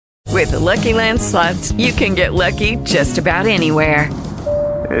With the Lucky Land Slots, you can get lucky just about anywhere.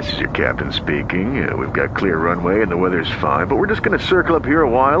 This is your captain speaking. We've got clear runway and the weather's fine, but we're just going to circle up here a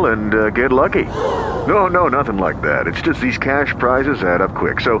while and get lucky. No, nothing like that. It's just these cash prizes add up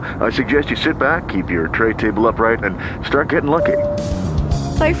quick. So I suggest you sit back, keep your tray table upright, and start getting lucky.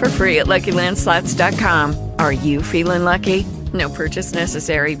 Play for free at LuckyLandSlots.com. Are you feeling lucky? No purchase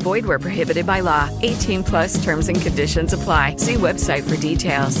necessary. Void where prohibited by law. 18 plus terms and conditions apply. See website for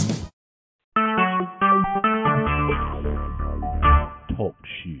details. Talk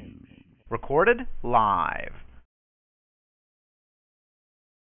shoes. Recorded live.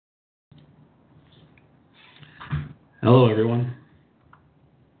 Hello, everyone.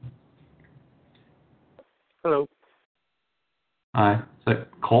 Hello. Hi. Is that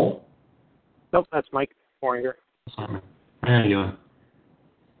Cole? Nope, that's Mike Moringer. Simon. How are you doing?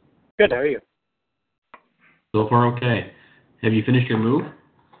 Good, how are you? So far, okay. Have you finished your move?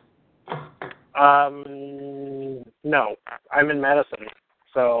 No. I'm in Madison,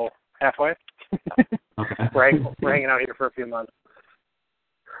 so halfway. Okay. We're hanging out here for a few months.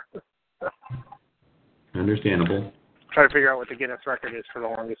 Understandable. Try to figure out what the Guinness record is for the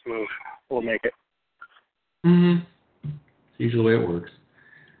longest move. We'll make it. Mm-hmm. It's usually the way it works.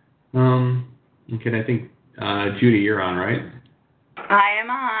 Okay, I think, Judy, you're on, right? I am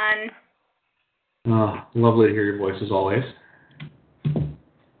on. Lovely to hear your voice as always.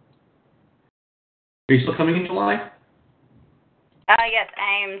 Are you still coming in July? Yes,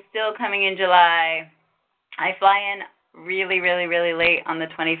 I am still coming in July. I fly in really, really, really late on the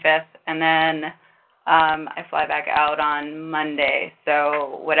 25th, and then I fly back out on Monday.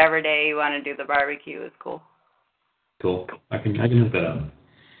 So whatever day you want to do the barbecue is cool. Cool. I can hook that up.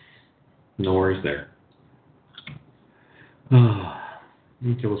 No worries there.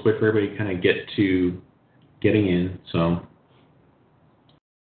 Okay, let's wait for everybody to kind of get to getting in. So,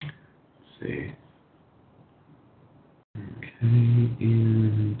 let's see. Okay,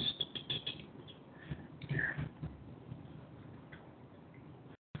 and here.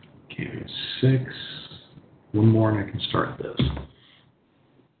 Okay, 6. One more, and I can start this. All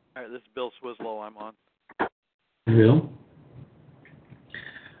right, this is Bill Swislow. I'm on. Bill.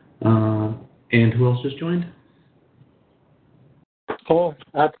 And who else just joined? Cool.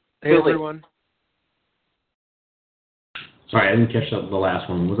 Hey, everyone. Sorry, I didn't catch the last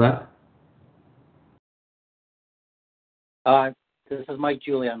one. Was that? This is Mike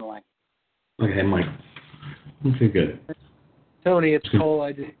Julie on the line. Okay, Mike. Okay, good. Tony, it's Cole.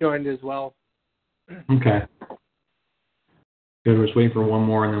 I just joined as well. Okay. Good. We're just waiting for one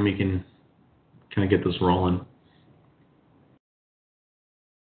more, and then we can kind of get this rolling.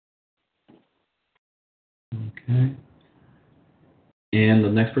 Okay. And the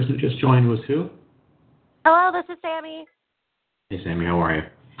next person who just joined was who? Hello, this is Sammy. Hey, Sammy. How are you?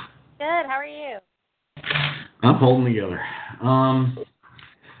 Good. How are you? I'm holding together.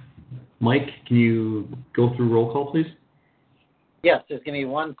 Mike, can you go through roll call, please? Yes, just give me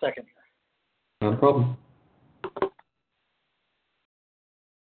 1 second here. Not a problem.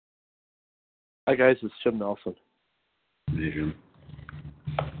 Hi, guys. It's Jim Nelson. Hey, Jim.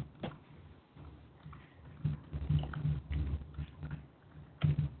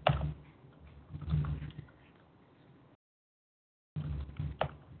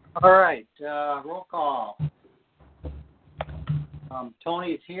 All right, roll call.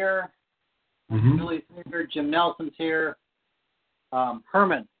 Tony's here. Mm-hmm. Julie's here. Jim Nelson's here.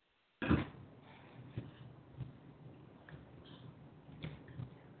 Herman.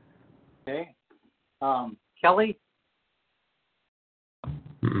 Okay. Kelly.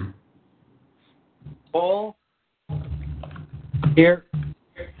 Mm-mm. Cole. Here.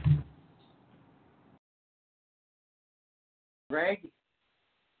 Greg.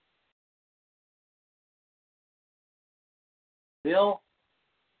 Bill.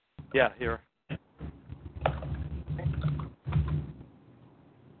 Yeah, here.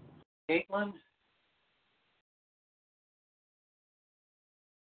 Caitlin.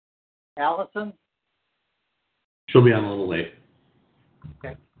 Allison. She'll be on a little late.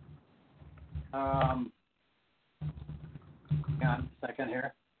 Okay. Hang on a second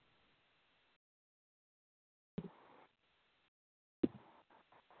here.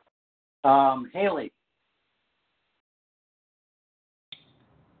 Haley.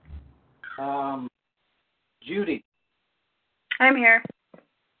 Judy. I'm here.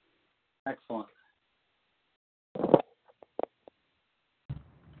 Excellent.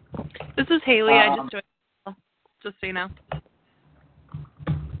 This is Haley. I just joined. Just so you know.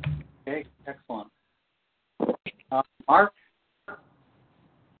 Okay, excellent. Mark.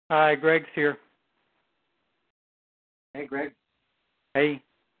 Hi, Greg's here. Hey, Greg. Hey.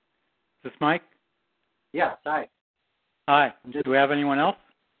 Is this Mike? Yes, hi. Hi. Do we have anyone else?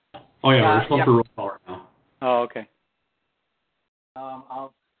 Oh, yeah, we're just for roll call right now. Oh, okay.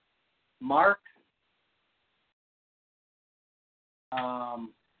 Mark.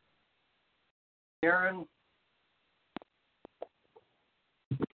 Karen.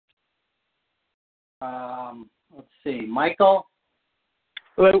 Let's see, Michael.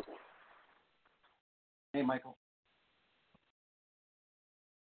 Hello. Hey, Michael.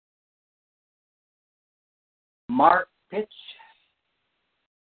 Mark Pitch.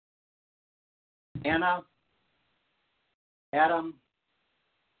 Anna. Adam.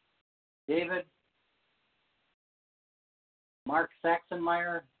 David. Mark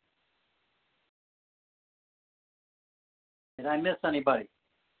Saxonmeyer. Did I miss anybody?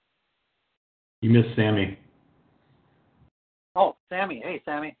 You missed Sammy. Oh, Sammy. Hey,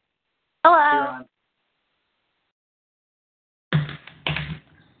 Sammy. Hello. You're on.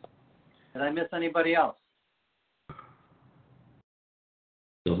 Did I miss anybody else?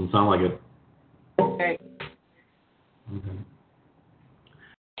 Doesn't sound like it. Okay.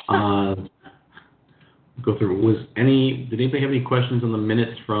 Go through. Did anybody have any questions on the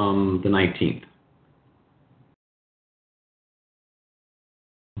minutes from the 19th?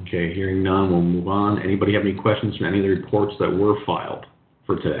 Okay, hearing none, we'll move on. Anybody have any questions from any of the reports that were filed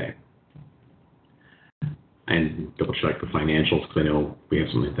for today? And double check the financials because I know we have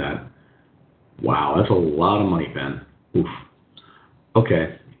something like that. Wow, that's a lot of money, Ben. Oof.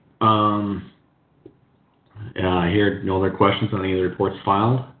 Okay. I hear no other questions on any of the reports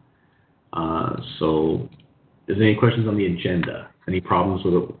filed. So, is there any questions on the agenda? Any problems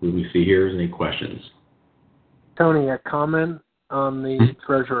with what we see here? Is there any questions? Tony, a comment on the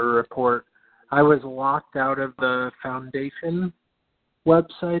treasurer report. I was locked out of the foundation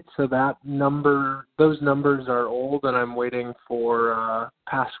website, so those numbers are old, and I'm waiting for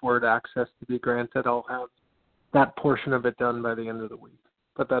password access to be granted. I'll have that portion of it done by the end of the week,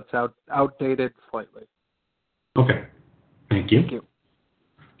 but that's outdated slightly. Okay. Thank you. Thank you.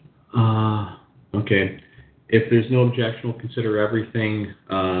 Okay. If there's no objection, we'll consider everything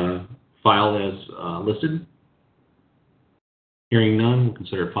filed as listed. Hearing none, we'll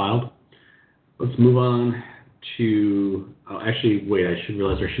consider it filed. Let's move on to... actually, wait, I should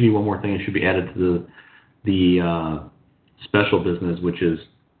realize there should be one more thing that should be added to the special business, which is,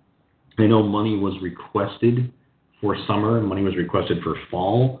 I know money was requested for summer and money was requested for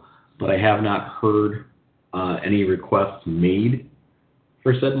fall, but I have not heard any requests made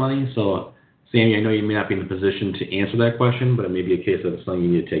for said money. So, Sammy, I know you may not be in the position to answer that question, but it may be a case that it's something you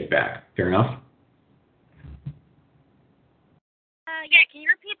need to take back. Fair enough? Yeah, can you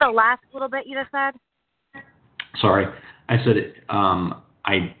repeat the last little bit you just said? Sorry. I said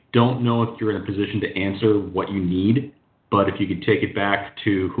I don't know if you're in a position to answer what you need, but if you could take it back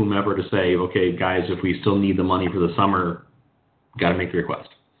to whomever to say, okay, guys, if we still need the money for the summer, got to make the request.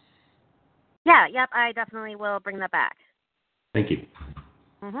 Yeah, yep, I definitely will bring that back. Thank you.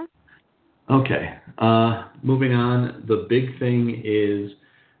 Mm-hmm. Okay. Moving on, the big thing is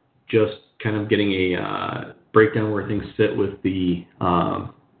just kind of getting a breakdown where things sit with the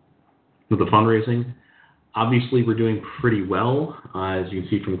fundraising. Obviously, we're doing pretty well. As you can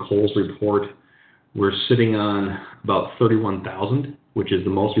see from Cole's report, we're sitting on about 31,000, which is the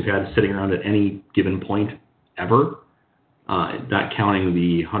most we've had sitting around at any given point ever, not counting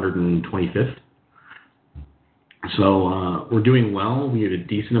the 125th. So we're doing well. We have a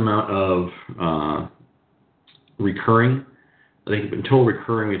decent amount of recurring. I think in total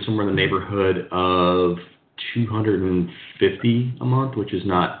recurring, it's somewhere in the neighborhood of $250 a month, which is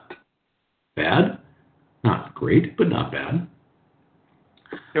not bad. Not great, but not bad.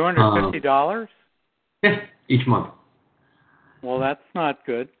 $250? Yeah, each month. Well, that's not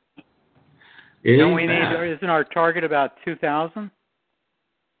good. Isn't our target about 2,000?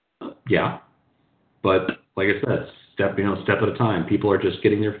 Yeah, but like I said, step at a time. People are just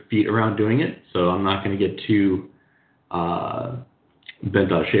getting their feet around doing it, so I'm not going to get too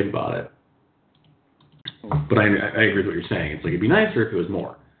bent out of shape about it. But I agree with what you're saying. It's like it'd be nicer if it was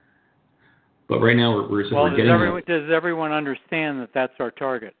more. But right now we're getting. Does everyone understand that that's our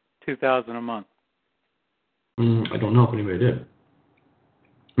target, 2,000 a month? I don't know if anybody did.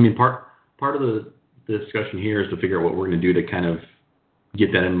 I mean, part of the discussion here is to figure out what we're going to do to kind of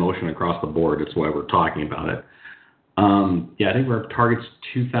get that in motion across the board. That's why we're talking about it. I think our target's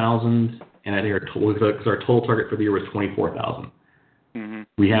 2,000, and I think our total target for the year was 24,000. Mm-hmm.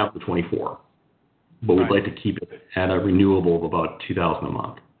 We have the 24, but we'd like to keep it at a renewable of about 2,000 a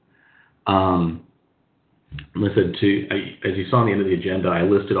month. Listen as you saw on the end of the agenda, I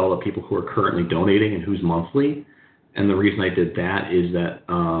listed all the people who are currently donating and who's monthly. And the reason I did that is that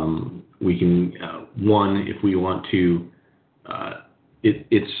we can, one, if we want to,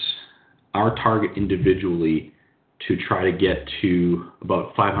 it's our target individually to try to get to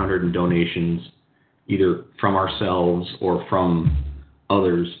about 500 in donations, either from ourselves or from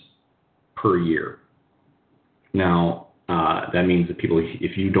others per year. Now, that means that people,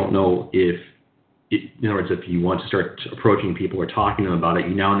 if you don't know in other words, if you want to start approaching people or talking to them about it,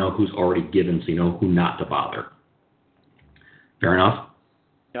 you now know who's already given, so you know who not to bother. Fair enough?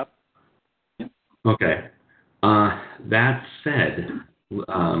 Yep. Okay. That said,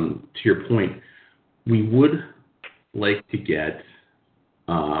 to your point, we would like to get,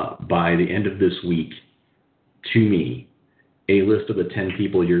 by the end of this week, to me, a list of the 10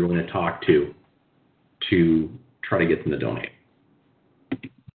 people you're going to talk to try to get them to donate.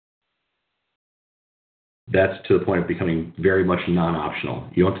 That's to the point of becoming very much non-optional.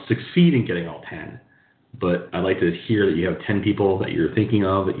 You don't have to succeed in getting all 10, but I'd like to hear that you have 10 people that you're thinking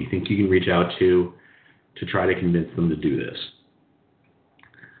of, that you think you can reach out to try to convince them to do this.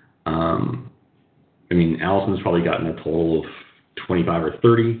 I mean, Allison's probably gotten a total of 25 or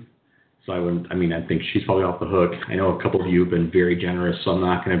 30, so I think she's probably off the hook. I know a couple of you have been very generous, so I'm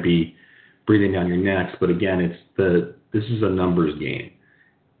not going to be breathing down your necks, but again, this is a numbers game.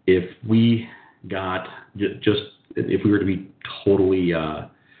 If we got if we were to be totally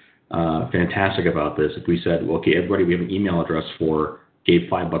fantastic about this, if we said, well, okay, everybody we have an email address for gave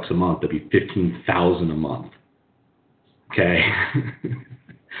 $5 a month, that'd be $15,000 a month. Okay,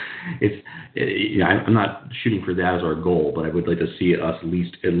 I'm not shooting for that as our goal, but I would like to see us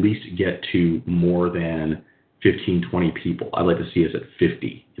at least get to more than 15, 20 people. I'd like to see us at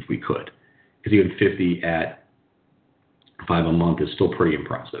 50 if we could, because even 50 at $5 a month is still pretty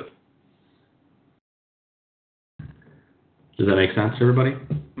impressive. Does that make sense, everybody?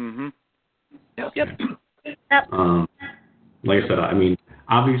 Mm-hmm. Yep. Like I said, I mean,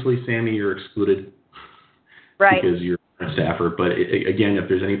 obviously, Sammy, you're excluded, right? Because you're a staffer. But again, if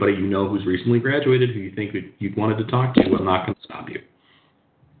there's anybody you know who's recently graduated who you think you'd wanted to talk to, I'm not going to stop you.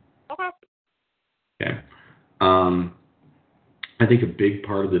 Okay. I think a big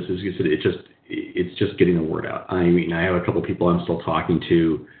part of this is it's just getting the word out. I mean, I have a couple people I'm still talking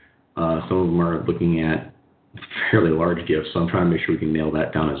to. Some of them are looking at fairly large gifts, so I'm trying to make sure we can nail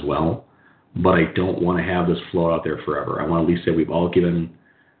that down as well. But I don't want to have this float out there forever. I want to at least say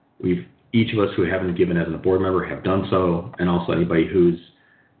each of us who haven't given as a board member have done so, and also anybody who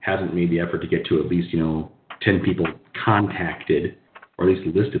hasn't made the effort to get to at least 10 people contacted, or at least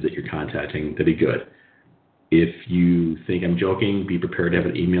listed that you're contacting. That'd be good. If you think I'm joking, be prepared to have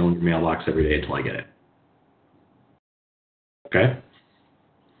an email in your mailbox every day until I get it. Okay?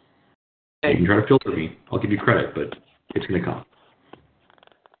 You can try to filter me. I'll give you credit, but it's going to come.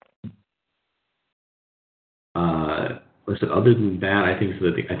 Listen, other than that, I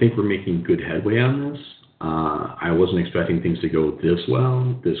think we're making good headway on this. I wasn't expecting things to go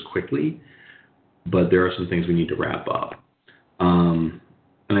this quickly, but there are some things we need to wrap up. And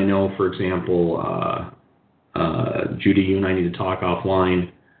I know, for example, Judy, you and I need to talk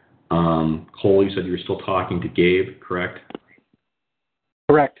offline. Cole, you said you were still talking to Gabe, correct?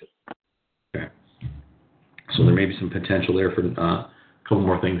 Correct. Okay. So there may be some potential there for a couple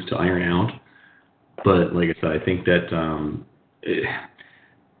more things to iron out. But like I said, I think that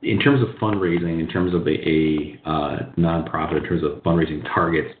in terms of fundraising, in terms of a nonprofit, in terms of fundraising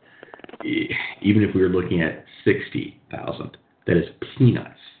targets, even if we were looking at 60,000, that is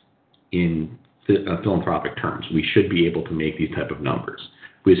peanuts in philanthropic terms. We should be able to make these type of numbers.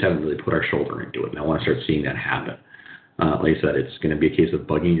 We just haven't really put our shoulder into it, and I want to start seeing that happen. Like I said, it's going to be a case of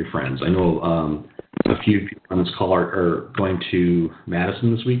bugging your friends. I know a few people on this call are going to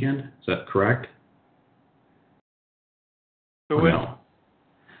Madison this weekend. Is that correct? No.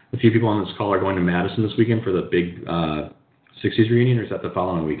 A few people on this call are going to Madison this weekend for the big 60s reunion, or is that the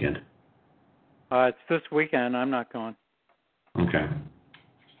following weekend? It's this weekend. I'm not going. Okay.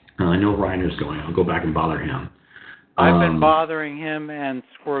 I know Reiner's going. I'll go back and bother him. I've been bothering him and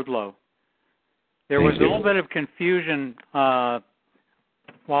Swerdlow. There was a little bit of confusion while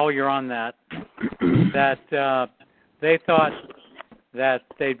you're on that they thought that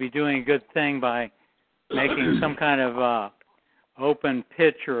they'd be doing a good thing by making some kind of open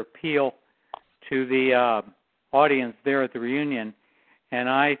pitch or appeal to the audience there at the reunion, and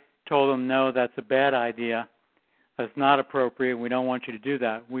I told them, no, that's a bad idea. That's not appropriate. We don't want you to do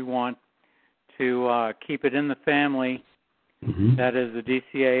that. We want to keep it in the family, that is the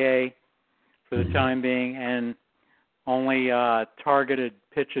DCAA for the time being, and only targeted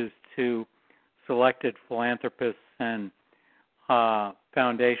pitches to selected philanthropists and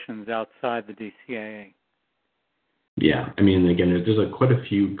foundations outside the DCAA. yeah, I mean, again, there's quite a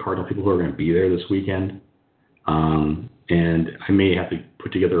few Cardinal people who are going to be there this weekend. And I may have to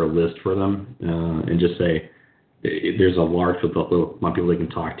put together a list for them and just say there's a large amount of people they can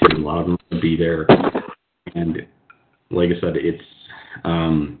talk to. A lot of them will be there. And like I said, it's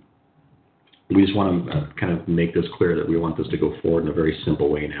we just want to kind of make this clear that we want this to go forward in a very simple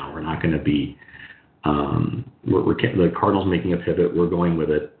way now. We're not going to be the Cardinals making a pivot. We're going with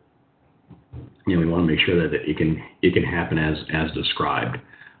it. We want to make sure that it can happen as described.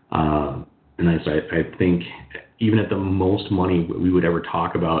 And I think even at the most money we would ever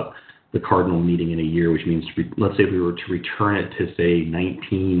talk about the Cardinal meeting in a year, which means let's say if we were to return it to say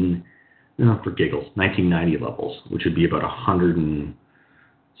 1990 levels, which would be about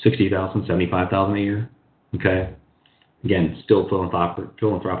 160,000, 75,000 a year. Okay, again, still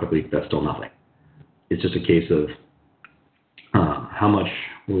philanthropically, that's still nothing. It's just a case of how much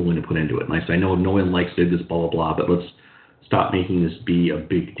we're willing to put into it. And I know no one likes to do this, blah, blah, blah, but let's stop making this be a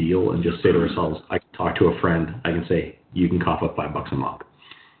big deal and just say to ourselves, I can talk to a friend, I can say, you can cough up $5 a month.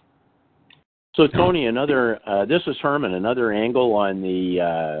 So Tony, this is Herman, another angle on the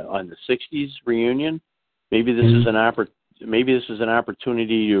 60s reunion. Maybe this is an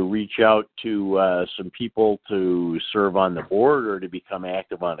opportunity to reach out to some people to serve on the board or to become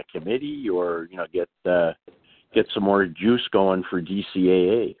active on a committee or, get some more juice going for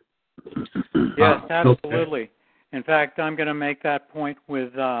DCAA. Yes, absolutely. In fact, I'm going to make that point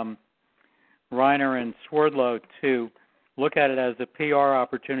with Reiner and Swerdlow to look at it as a PR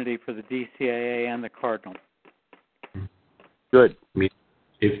opportunity for the DCAA and the Cardinal. Good. I mean,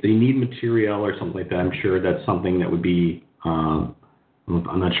 if they need material or something like that, I'm sure that's something that would be, I'm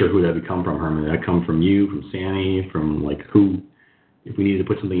not sure who that would come from, Herman. Would that come from you, from Sandy, from who? If we needed to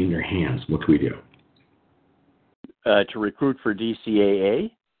put something in their hands, what could we do? To recruit for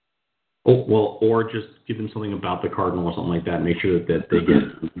DCAA? Oh, well, or just give them something about the Cardinal or something like that. Make sure that they get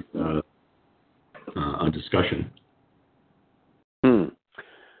a discussion.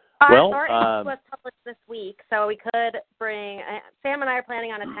 Our issue was published this week, so we could bring. Sam and I are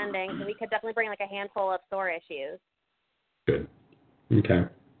planning on attending, so we could definitely bring a handful of store issues. Good. Okay.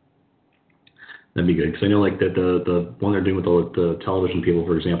 That'd be good because I know that the one they're doing with the television people,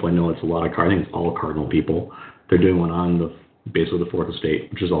 for example, I know it's a lot of I think it's all Cardinal people. They're doing one on basically the Fourth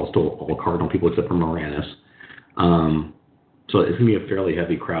Estate, which is still all Cardinal people except for Moranis. So it's going to be a fairly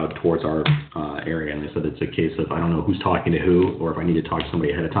heavy crowd towards our area, and they said it's a case of I don't know who's talking to who or if I need to talk to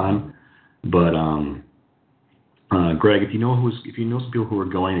somebody ahead of time. But Greg, if you know some people who are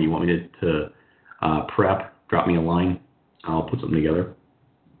going and you want me to prep, drop me a line. I'll put something together.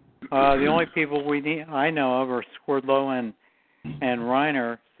 The only people I know of are Swerdlow and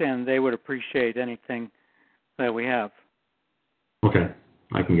Reiner, and they would appreciate anything that we have. Okay,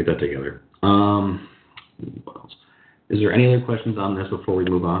 I can get that together. What else? Is there any other questions on this before we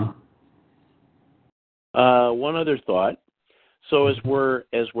move on? One other thought. So as we're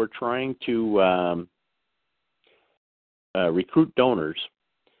trying to recruit donors,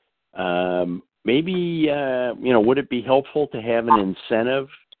 maybe would it be helpful to have an incentive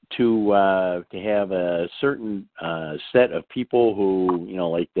to have a certain set of people who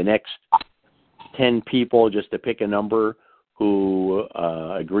like the next 10 people, just to pick a number, who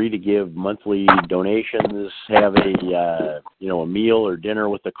agree to give monthly donations, have a meal or dinner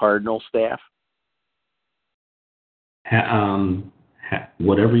with the Cardinal staff?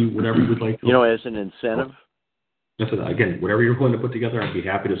 Whatever you would like to. As an incentive. Again, whatever you're willing to put together, I'd be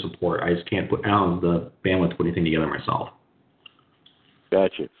happy to support. I just can't put down the bandwidth to put anything together myself.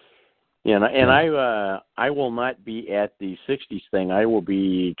 Gotcha. Yeah, and I will not be at the 60s thing. I will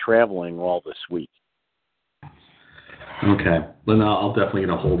be traveling all this week. Okay. Then I'll definitely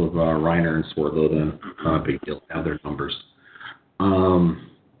get a hold of Reiner and Swerdlow then. Big deal. Have their numbers.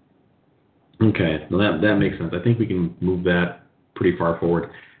 Okay. Well, that makes sense. I think we can move that pretty far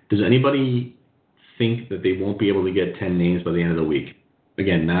forward. Does anybody think that they won't be able to get 10 names by the end of the week?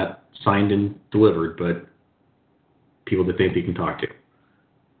 Again, not signed and delivered, but people that think they can talk to.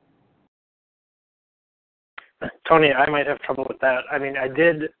 Tony, I might have trouble with that. I mean, I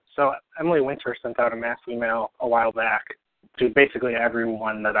did. So Emily Winter sent out a mass email a while back to basically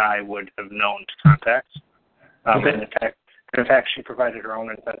everyone that I would have known to contact. And in fact, she provided her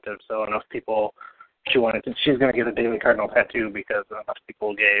own incentive. So enough people, she's going to get a Daily Cardinal tattoo because enough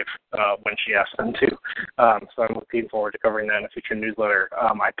people gave when she asked them to. So I'm looking forward to covering that in a future newsletter.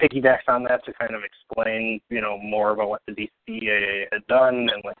 I piggybacked on that to kind of explain, more about what the DCAA had done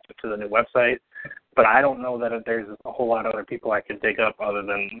and linked to the new website. But I don't know that there's a whole lot of other people I could dig up other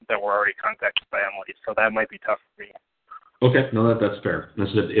than that were already contacted by Emily. So that might be tough for me. Okay, no, that's fair.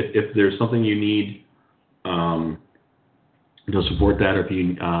 If there's something you need support that, or if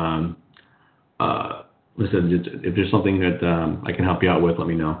you listen, if there's something that I can help you out with, let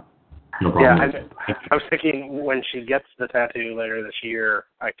me know. No problem. Yeah, I was thinking when she gets the tattoo later this year,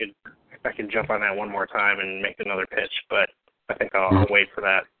 I could jump on that one more time and make another pitch, but I think I'll wait for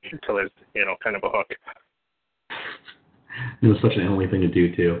that until there's kind of a hook. It was such an Emily thing to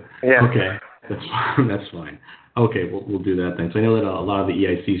do too. Yeah. Okay, that's fine. Okay, we'll do that then. So I know that a lot of the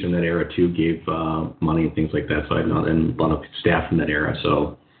EICs from that era too gave money and things like that. So I know, and a lot of staff from that era.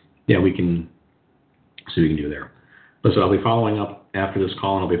 So yeah, we can see what we can do there. Listen, I'll be following up after this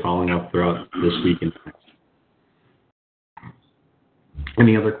call, and I'll be following up throughout this week and next.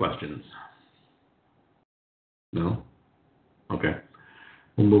 Any other questions? No? Okay.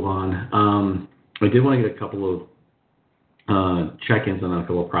 We'll move on. I did want to get a couple of check-ins on a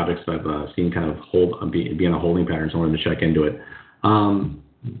couple of projects that I've seen kind of be on a holding pattern, so I wanted to check into it.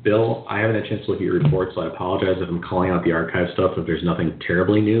 Bill, I haven't had a chance to look at your report, so I apologize if I'm calling out the archive stuff if there's nothing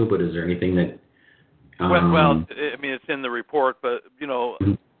terribly new, but is there anything that... Well, I mean, it's in the report, but,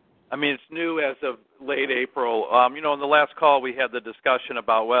 I mean, it's new as of late April. In the last call we had the discussion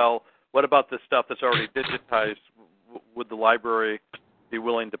about, well, what about the stuff that's already digitized? Would the library be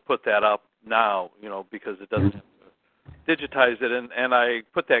willing to put that up now, because it doesn't have to digitize it? And I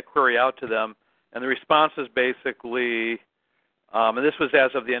put that query out to them, and the response is basically, and this was as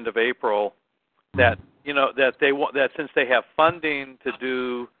of the end of April, that, that since they have funding to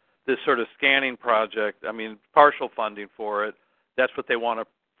do this sort of scanning project, I mean, partial funding for it, that's what they want to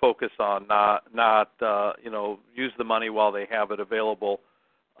focus on, not use the money while they have it available,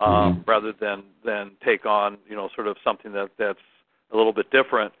 rather than take on, sort of something that's a little bit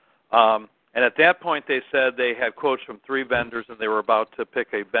different. And at that point, they said they had quotes from 3 vendors, and they were about to pick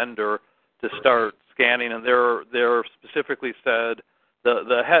a vendor to start scanning. And they're specifically said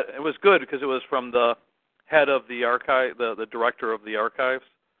the head. It was good because it was from the head of the archive, the director of the archives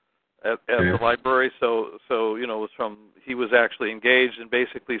at the library. So it was from. He was actually engaged and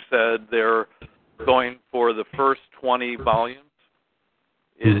basically said they're going for the first 20 volumes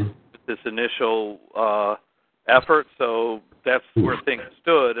in this initial effort. So that's where things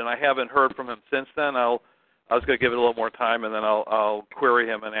stood, and I haven't heard from him since then. I was going to give it a little more time, and then I'll query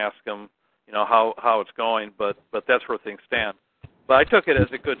him and ask him, how it's going. But that's where things stand. But I took it as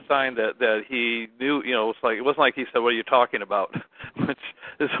a good sign that he knew. It wasn't like he said, "What are you talking about?" Which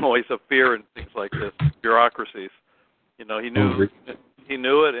is always a fear in things like this, bureaucracies. He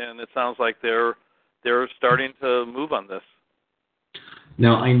knew it, and it sounds like they're starting to move on this.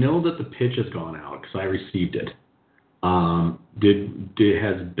 Now I know that the pitch has gone out because I received it.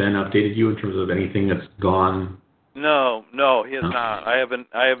 Has Ben updated you in terms of anything that's gone? No, he has not. I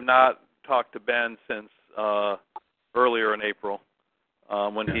have not talked to Ben since earlier in April,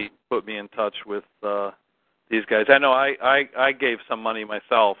 when he put me in touch with these guys. I know I gave some money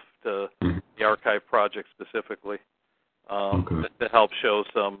myself to the archive project specifically, to help show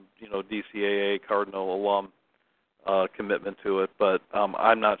some DCAA Cardinal alum commitment to it. But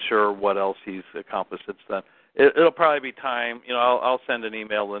I'm not sure what else he's accomplished since then. It'll probably be time. I'll send an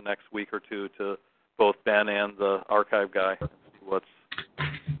email the next week or two to both Ben and the archive guy. And see what's.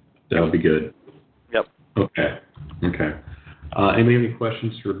 That would be good. Yep. Okay. Anybody have any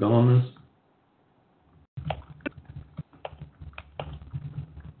questions for Bill on this?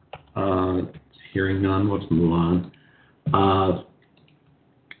 Hearing none, let's move on.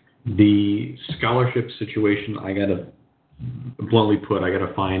 The scholarship situation, I got to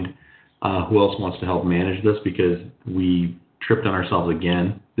find who else wants to help manage this, because we tripped on ourselves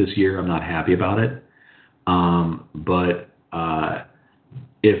again this year. I'm not happy about it. But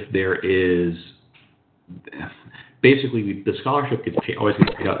if there is, basically the scholarship always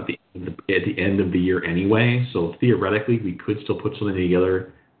gets paid out at the end of the year anyway. So theoretically, we could still put something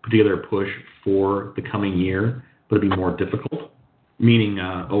together, put together a push for the coming year, but it'd be more difficult. Meaning,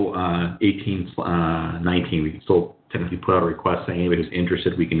 18, 19, we can still technically put out a request saying anybody who's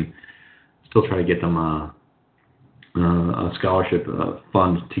interested, we can still try to get them a scholarship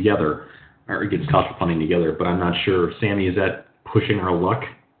fund together, or get scholarship funding together. But I'm not sure, Sammy, is that pushing our luck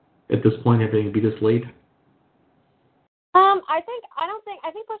at this point? If they can be this late? I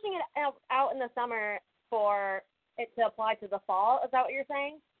think pushing it out in the summer for it to apply to the fall. Is that what you're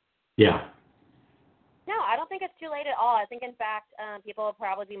saying? Yeah. No, I don't think it's too late at all. I think, in fact, people will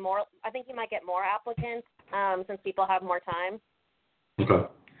probably be more. I think you might get more applicants since people have more time. Okay.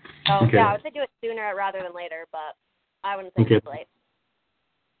 So, yeah, I would say do it sooner rather than later, but I wouldn't say it's late.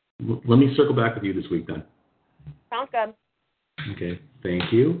 Let me circle back with you this week then. Sounds good. Okay,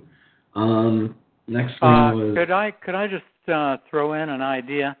 thank you. Next thing was... Could I just throw in an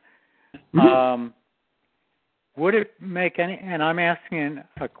idea? would it make any, and I'm asking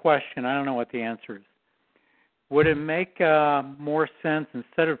a question, I don't know what the answer is. Would it make more sense,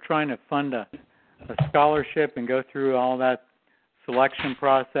 instead of trying to fund a scholarship and go through all that selection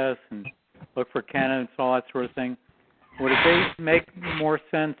process and look for candidates, all that sort of thing, would it make more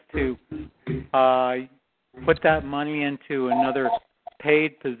sense to put that money into another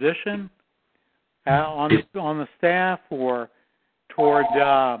paid position on the staff, or toward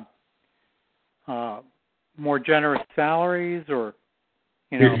more generous salaries, or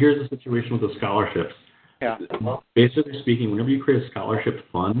Here's the situation with the scholarships. Yeah. Basically speaking, whenever you create a scholarship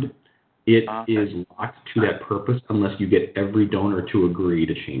fund, it is locked to that purpose unless you get every donor to agree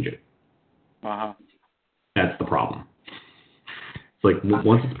to change it. That's the problem. It's like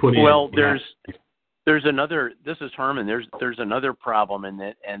once it's put in. Well, there's another. This is Herman. There's another problem in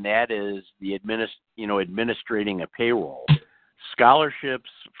that, and that is the administrating a payroll. Scholarships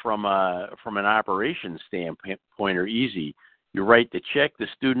from an operations standpoint are easy. You write the check, the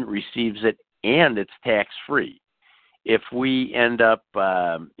student receives it, and it's tax free. If we end up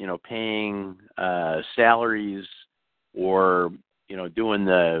paying salaries, or doing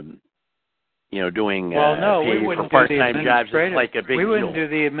the we wouldn't for part-time jobs, it's like a big We wouldn't deal. do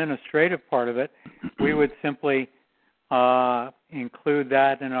the administrative part of it. We would simply include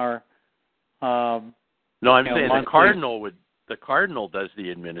that in our. No, I'm saying monthly. the Cardinal does the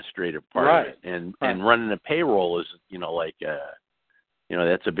administrative part of it, and running a payroll is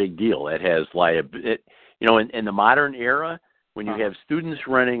that's a big deal. It has liability. In the modern era, when you have students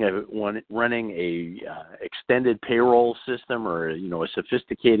running a extended payroll system, or a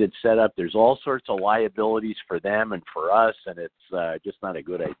sophisticated setup, there's all sorts of liabilities for them and for us, and it's just not a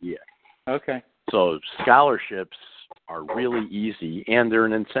good idea. Okay. So scholarships are really easy, and they're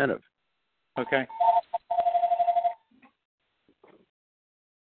an incentive. Okay.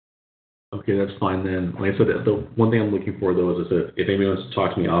 Okay, that's fine then. Like I said, the one thing I'm looking for, though, is if anyone wants to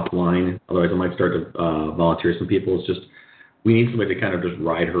talk to me offline, otherwise I might start to volunteer some people. It's just we need somebody to kind of just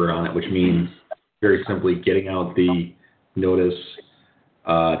ride her on it, which means very simply getting out the notice,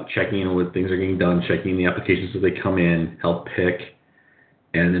 checking in when things are getting done, checking the applications as they come in, help pick,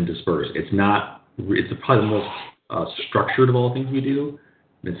 and then disperse. It's probably the most structured of all the things we do.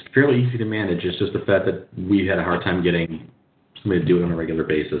 It's fairly easy to manage. It's just the fact that we had a hard time getting somebody to do it on a regular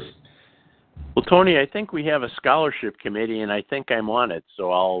basis. Well, Tony, I think we have a scholarship committee, and I think I'm on it,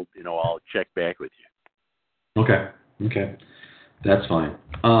 so I'll check back with you. Okay, that's fine.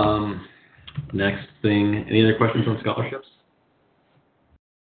 Next thing, any other questions on scholarships?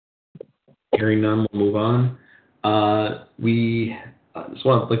 Hearing none, we'll move on. We just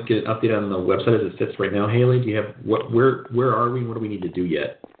want to get an update on the website as it sits right now. Haley, do you have where are we? What do we need to do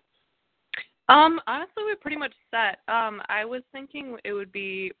yet? Honestly, we're pretty much set. I was thinking it would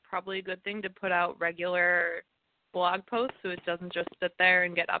be probably a good thing to put out regular blog posts so it doesn't just sit there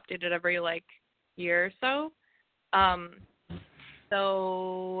and get updated every year or so.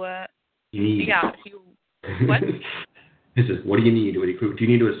 What? This is, what do you need? Do you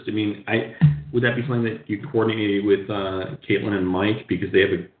need to? Would that be something that you coordinated with Caitlin and Mike, because they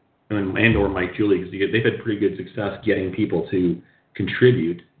have or Mike Julie, because they've had pretty good success getting people to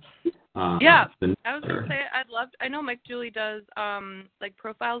contribute. I was gonna say I know Mike Julie does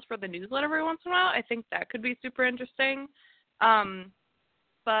profiles for the newsletter every once in a while. I think that could be super interesting.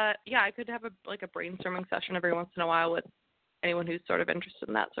 But yeah, I could have a brainstorming session every once in a while with anyone who's sort of interested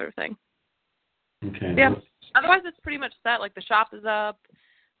in that sort of thing. Okay. Yeah. Otherwise, it's pretty much set. The shop is up.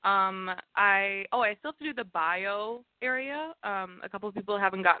 I still have to do the bio area. A couple of people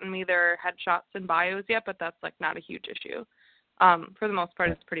haven't gotten me their headshots and bios yet, but that's not a huge issue. For the most part,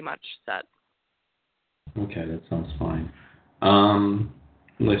 it's pretty much set. Okay, that sounds fine.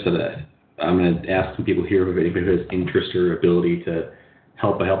 Like I said, I'm going to ask some people here if anybody has interest or ability to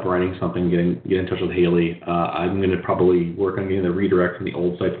help writing something, get in touch with Haley. I'm going to probably work on getting the redirect from the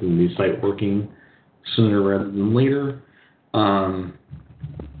old site to the new site working sooner rather than later.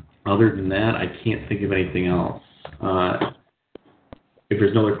 Other than that, I can't think of anything else. If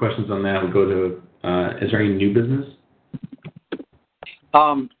there's no other questions on that, we'll go to, is there any new business?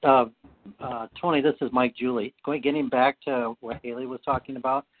 Tony, this is Mike Julie. Getting back to what Haley was talking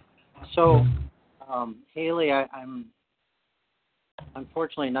about. So, Haley, I'm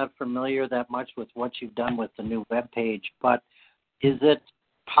unfortunately not familiar that much with what you've done with the new web page, but is it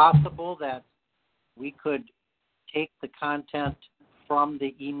possible that we could take the content from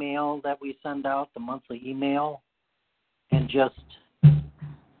the email that we send out, the monthly email, and just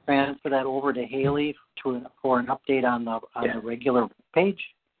transfer that over to Haley for an update on the regular page?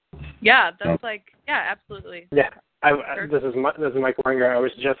 Yeah, that's absolutely. Yeah. This is Mike Wenger. I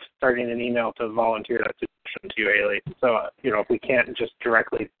was just starting an email to volunteer that suggestion to you, Haley. So, if we can't just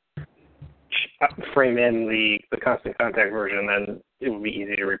directly frame in the constant contact version, then it would be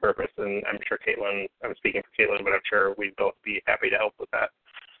easy to repurpose. And I'm sure I'm speaking for Caitlin, but I'm sure we'd both be happy to help with that.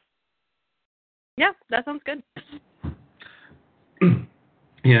 Yeah, that sounds good.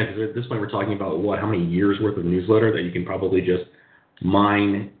 Yeah, because at this point we're talking about how many years worth of newsletter that you can probably just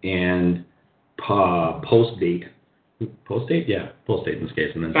mine and post date in this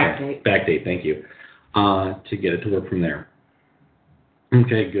case, and then backdate. Thank you, to get it to work from there.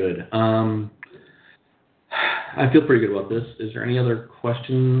 Okay, good. I feel pretty good about this. Is there any other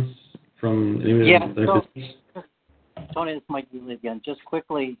questions from anyone? Yeah. Tony, it's Mike Ely again. Just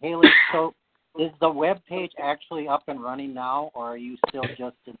quickly, Haley. So, is the web page actually up and running now, or are you still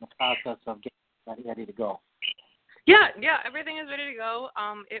just in the process of getting that ready to go? Yeah, everything is ready to go.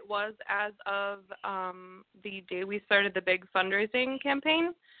 It was as of the day we started the big fundraising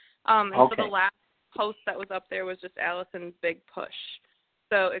campaign. And so the last post that was up there was just Allison's big push.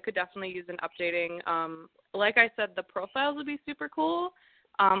 So it could definitely use an updating. Like I said, the profiles would be super cool.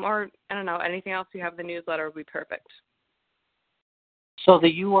 Or, I don't know, anything else you have in the newsletter would be perfect. So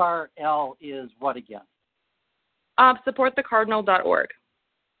the URL is what again? Supportthecardinal.org.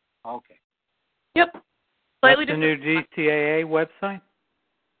 Okay. Yep. Slightly different. The new DCAA website?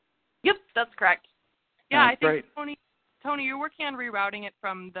 Yep, that's correct. Yeah, I think, great. Tony, you're working on rerouting it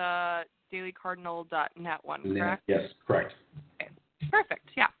from the dailycardinal.net one, correct? Yes, correct. Okay. Perfect,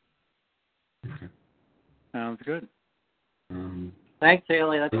 yeah. Okay. Sounds good. Thanks,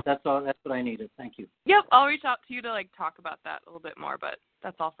 Haley. That's all. That's what I needed. Thank you. Yep, I'll reach out to you to talk about that a little bit more, but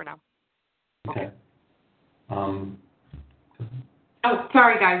that's all for now. Okay. Oh,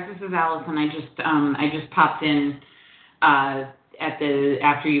 sorry guys, this is Allison. I just popped in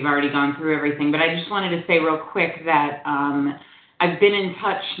after you've already gone through everything, but I just wanted to say real quick that I've been in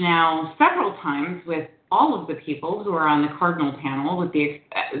touch now several times with all of the people who are on the Cardinal panel at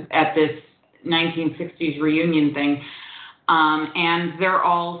this 1960s reunion thing, and they're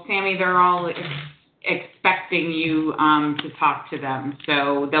all expecting you to talk to them,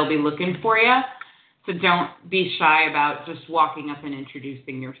 so they'll be looking for you. So don't be shy about just walking up and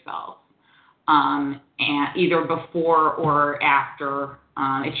introducing yourself, and either before or after.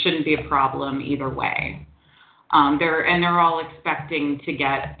 It shouldn't be a problem either way. They're all expecting to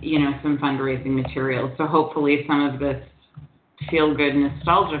get some fundraising materials. So hopefully some of this feel-good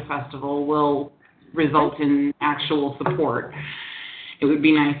nostalgia festival will result in actual support. It would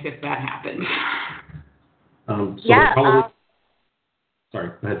be nice if that happened. Sorry,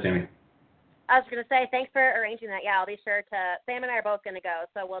 go ahead, Sammy. I was going to say, thanks for arranging that. Yeah, I'll be sure to. Sam and I are both going to go,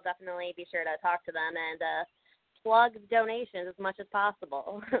 so we'll definitely be sure to talk to them and plug donations as much as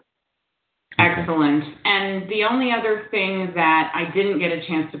possible. Excellent. And the only other thing that I didn't get a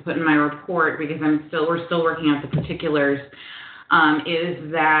chance to put in my report, because we're still working out the particulars, is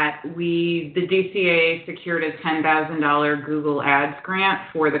that the DCAA secured a $10,000 Google Ads grant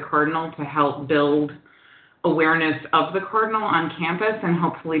for the Cardinal to help build awareness of the Cardinal on campus and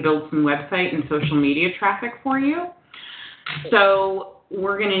hopefully build some website and social media traffic for you. So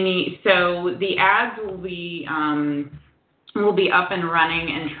the ads will be up and running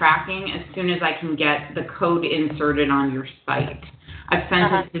and tracking as soon as I can get the code inserted on your site. I've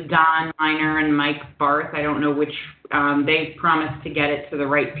sent it to Don Miner and Mike Barth. I don't know which. They've promised to get it to the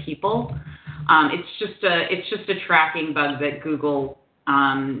right people. It's just a tracking bug that Google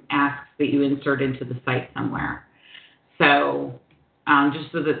asks that you insert into the site somewhere. So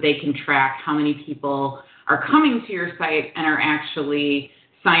just so that they can track how many people are coming to your site and are actually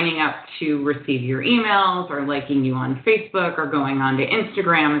signing up to receive your emails or liking you on Facebook or going on to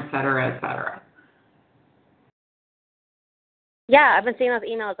Instagram, et cetera, et cetera. Yeah, I've been seeing those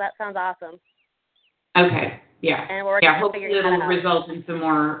emails. That sounds awesome. Okay, yeah. And we're hopefully it'll result in some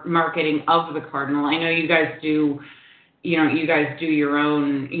more marketing of the Cardinal. I know you guys do your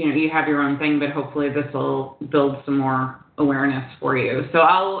own, you have your own thing, but hopefully this will build some more awareness for you. So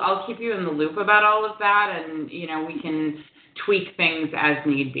I'll keep you in the loop about all of that, and, we can tweak things as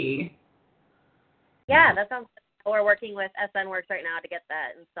need be. Yeah, that sounds good. We're working with SN Works right now to get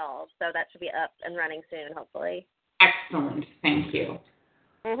that installed, so that should be up and running soon, hopefully. Excellent. Thank you.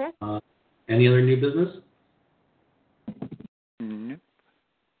 Mm-hmm. Any other new business? Nope.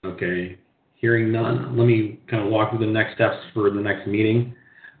 Okay. Hearing none, let me kind of walk through the next steps for the next meeting.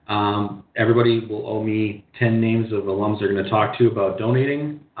 Everybody will owe me 10 names of alums they're going to talk to about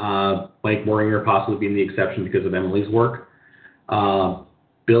donating. Mike Moringer possibly being the exception because of Emily's work.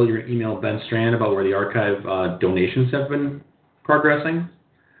 Bill, you're going to email Ben Strand about where the archive donations have been progressing.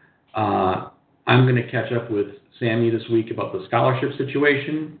 I'm going to catch up with Sammy this week about the scholarship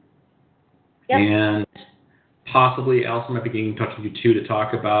situation. Yep. And possibly Allison might be getting in touch with you too to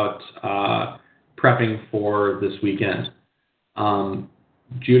talk about prepping for this weekend.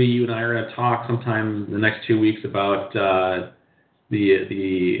 Judy, you and I are going to talk sometime in the next 2 weeks about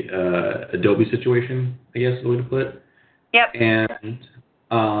the Adobe situation, I guess is the way to put it. Yep. And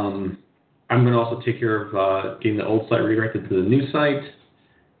I'm going to also take care of getting the old site redirected to the new site.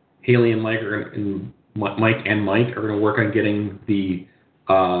 Haley and Mike are going to work on getting the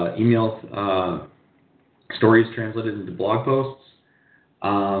email stories translated into blog posts.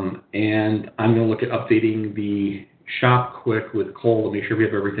 And I'm going to look at updating the shop quick with Cole to make sure we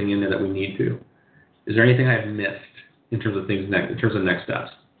have everything in there that we need to. Is there anything I've missed in terms of next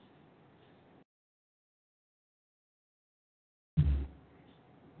steps?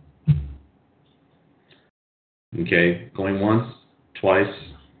 Okay, going once, twice,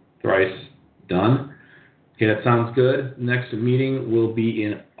 thrice, done. Okay, that sounds good. Next meeting will be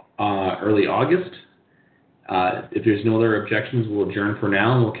in early August. If there's no other objections, we'll adjourn for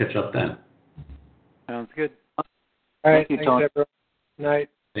now, and we'll catch up then. Sounds good. All right. Thank you, Thanks, Tony. everyone. Good night.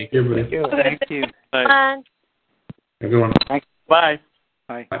 Thank you, everybody. Thank you. Bye. Have a good one. Thanks. Bye.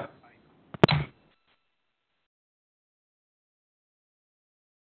 Bye. Bye.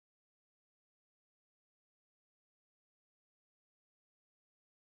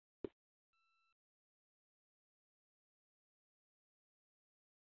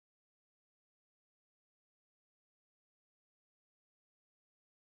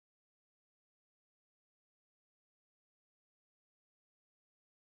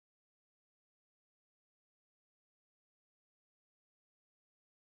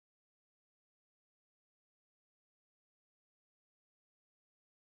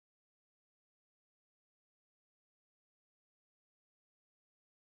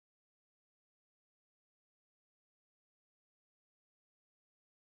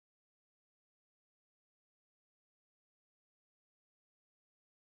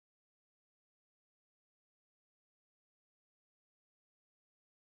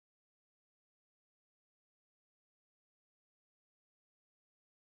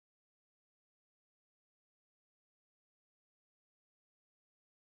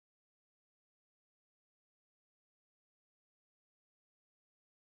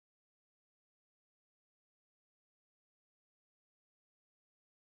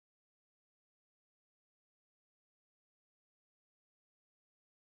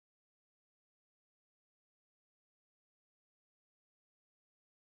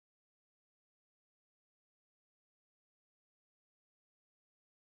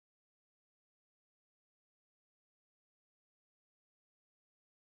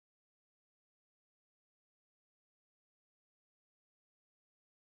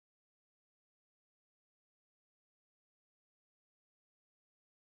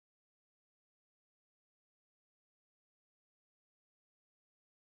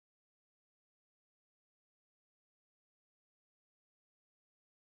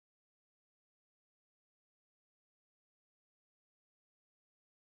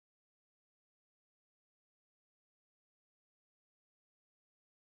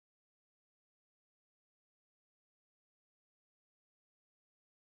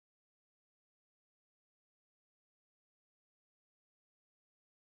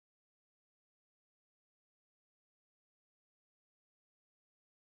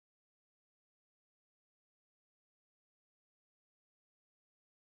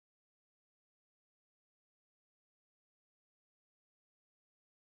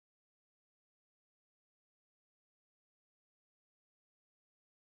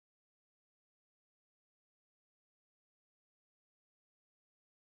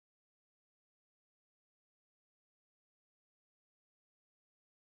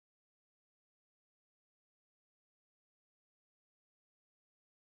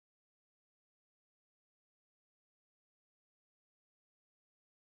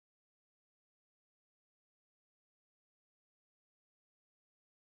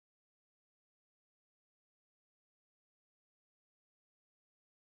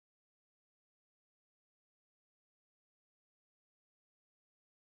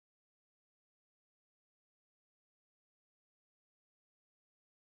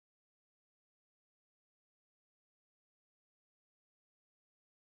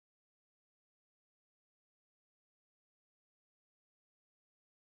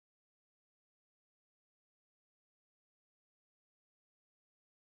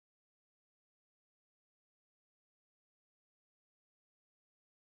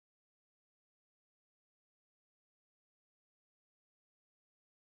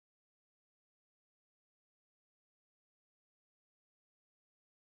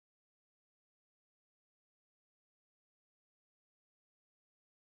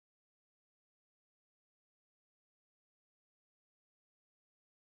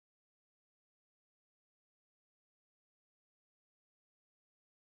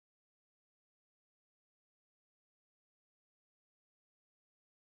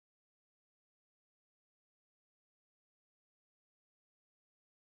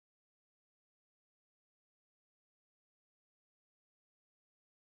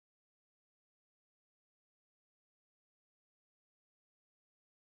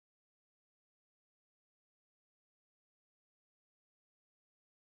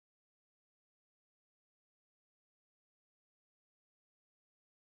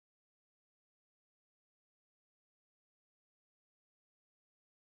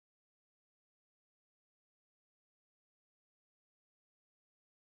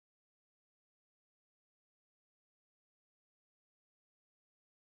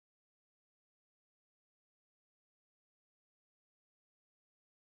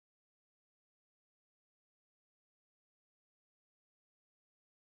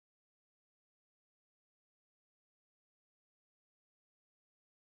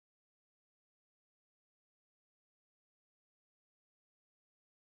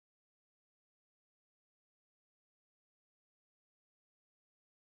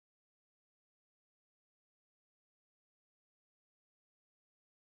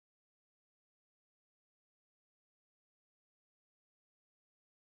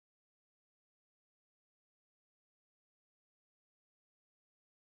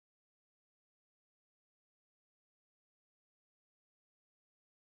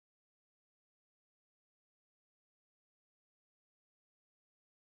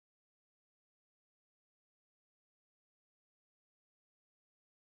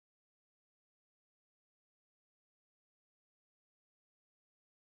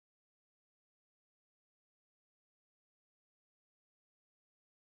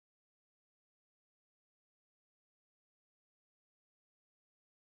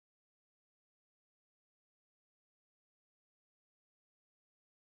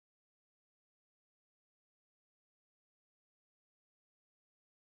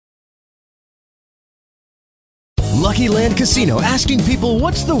 Lucky Land Casino, asking people,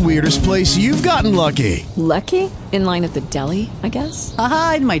 what's the weirdest place you've gotten lucky? Lucky? In line at the deli, I guess?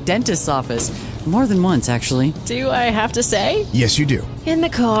 Aha, in my dentist's office. More than once, actually. Do I have to say? Yes, you do. In the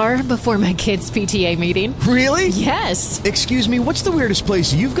car before my kids' PTA meeting. Really? Yes. Excuse me, what's the weirdest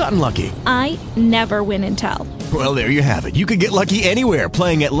place you've gotten lucky? I never win and tell. Well, there you have it. You can get lucky anywhere,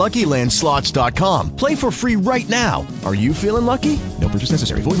 playing at LuckyLandSlots.com. Play for free right now. Are you feeling lucky? No purchase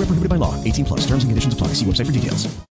necessary. Void where prohibited by law. 18+. Terms and conditions apply. See website for details.